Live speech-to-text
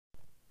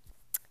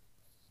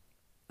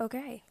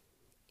Okay,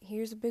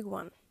 here's a big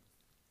one.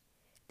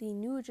 The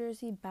New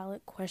Jersey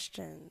ballot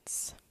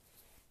questions.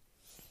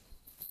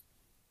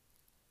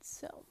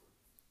 So,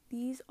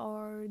 these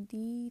are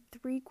the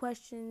 3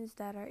 questions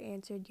that are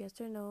answered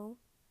yes or no.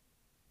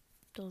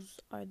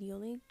 Those are the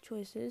only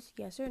choices,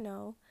 yes or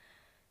no,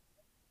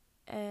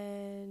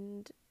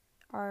 and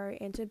are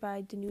answered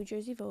by the New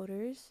Jersey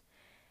voters.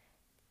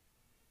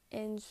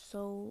 And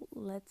so,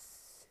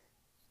 let's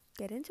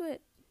get into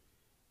it.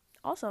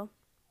 Also,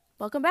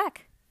 welcome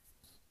back.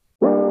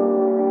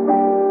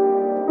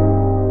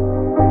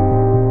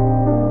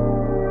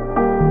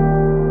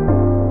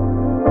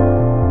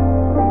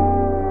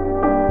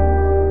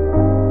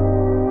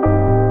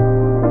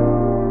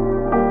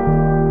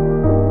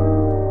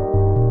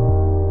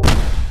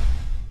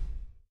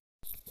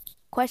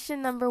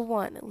 Question number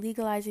 1,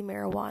 legalizing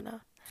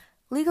marijuana.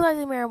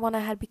 Legalizing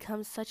marijuana had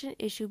become such an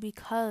issue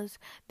because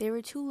there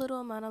were too little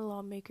amount of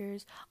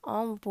lawmakers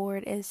on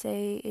board and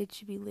say it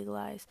should be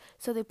legalized.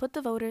 So they put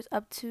the voters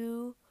up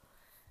to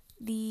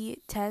the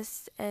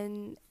test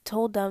and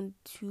told them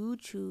to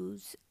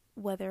choose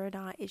whether or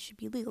not it should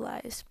be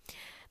legalized.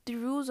 The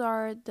rules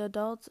are the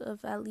adults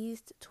of at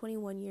least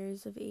 21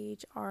 years of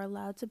age are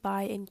allowed to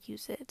buy and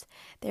use it.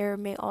 There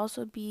may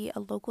also be a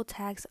local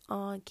tax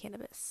on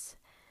cannabis.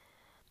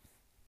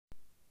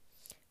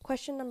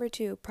 Question number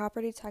 2,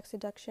 property tax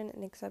deduction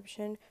and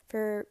exemption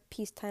for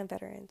peacetime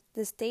veterans.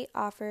 The state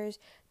offers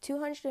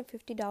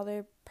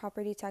 $250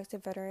 property tax to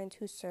veterans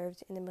who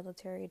served in the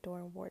military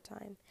during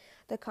wartime.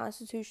 The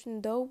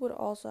Constitution, though, would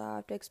also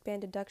have to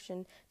expand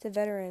deduction to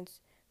veterans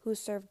who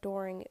served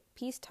during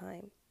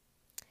peacetime.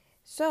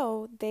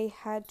 So they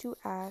had to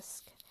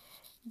ask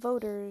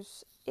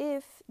voters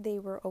if they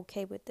were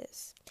okay with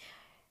this.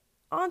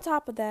 On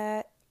top of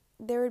that,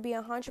 there would be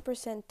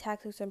 100%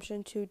 tax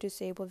exemption to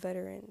disabled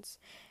veterans.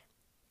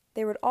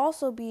 There would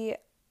also be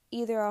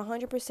either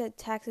 100%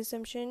 tax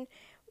exemption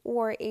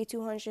or a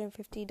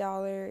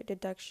 $250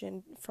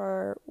 deduction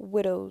for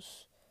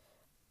widows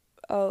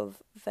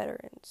of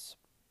veterans.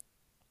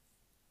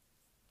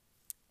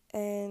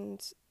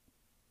 And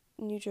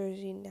New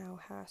Jersey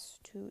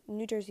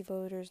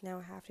voters now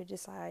have to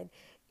decide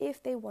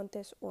if they want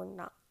this or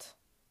not.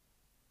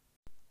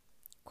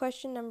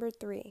 Question number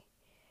 3.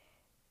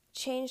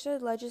 Change the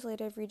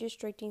legislative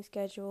redistricting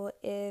schedule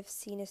if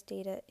census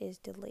data is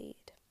delayed.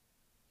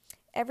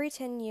 Every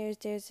 10 years,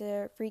 there's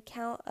a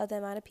recount of the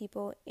amount of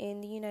people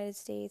in the United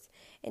States,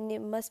 and it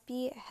must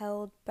be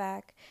held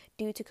back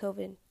due to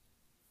COVID-19.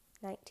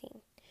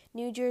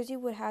 New Jersey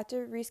would have to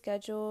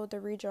reschedule the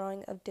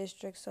redrawing of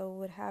districts, so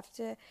would have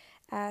to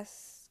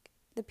ask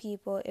the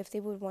people if they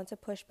would want to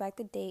push back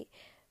the date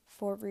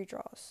for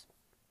redraws.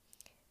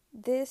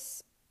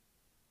 This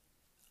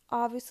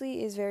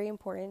obviously is very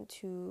important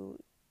to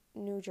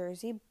New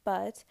Jersey,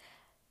 but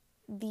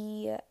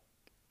the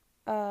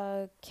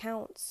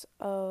recount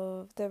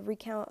of the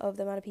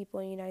amount of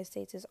people in the United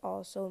States is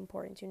also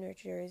important to New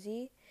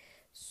Jersey.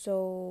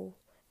 So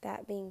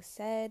that being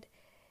said,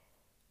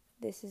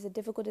 this is a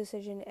difficult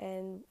decision,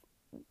 and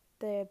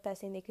the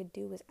best thing they could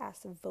do is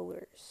ask the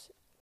voters.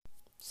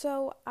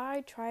 So I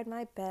tried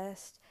my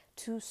best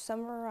to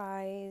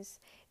summarize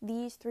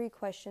these 3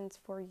 questions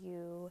for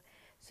you,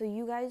 so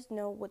you guys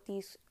know what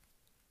these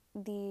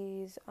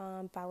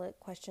ballot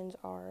questions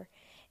are.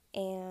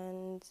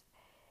 And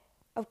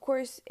of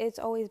course, it's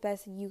always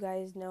best that you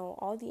guys know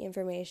all the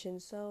information,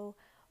 so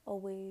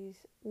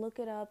always look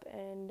it up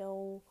and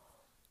know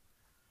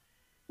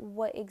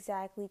what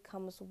exactly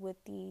comes with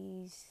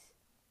these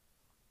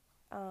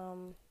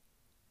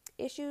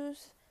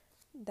issues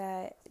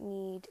that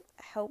need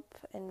help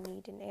and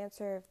need an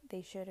answer if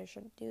they should or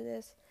shouldn't do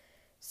this.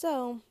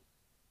 So,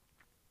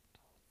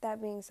 that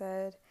being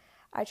said,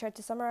 I tried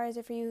to summarize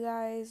it for you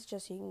guys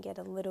just so you can get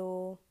a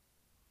little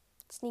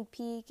sneak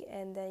peek,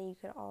 and then you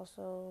can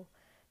also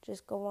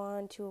just go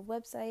on to a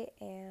website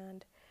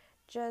and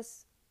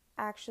just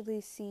actually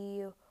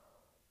see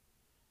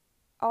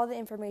all the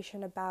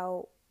information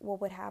about what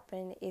would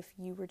happen if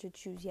you were to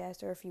choose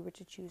yes or if you were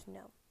to choose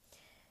no.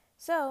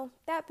 So,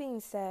 that being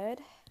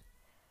said,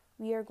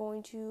 we are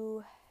going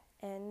to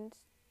end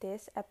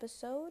this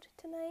episode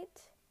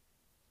tonight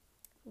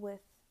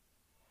with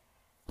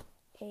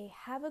a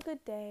have a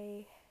good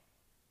day.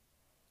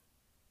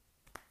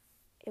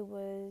 It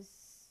was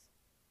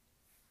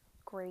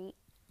great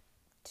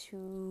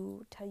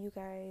to tell you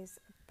guys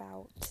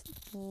about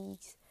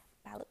these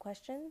ballot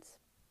questions.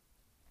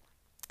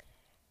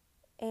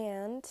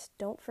 And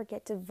don't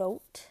forget to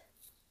vote.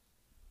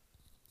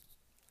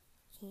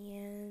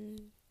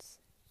 And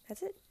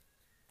that's it.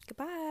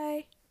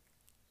 Goodbye.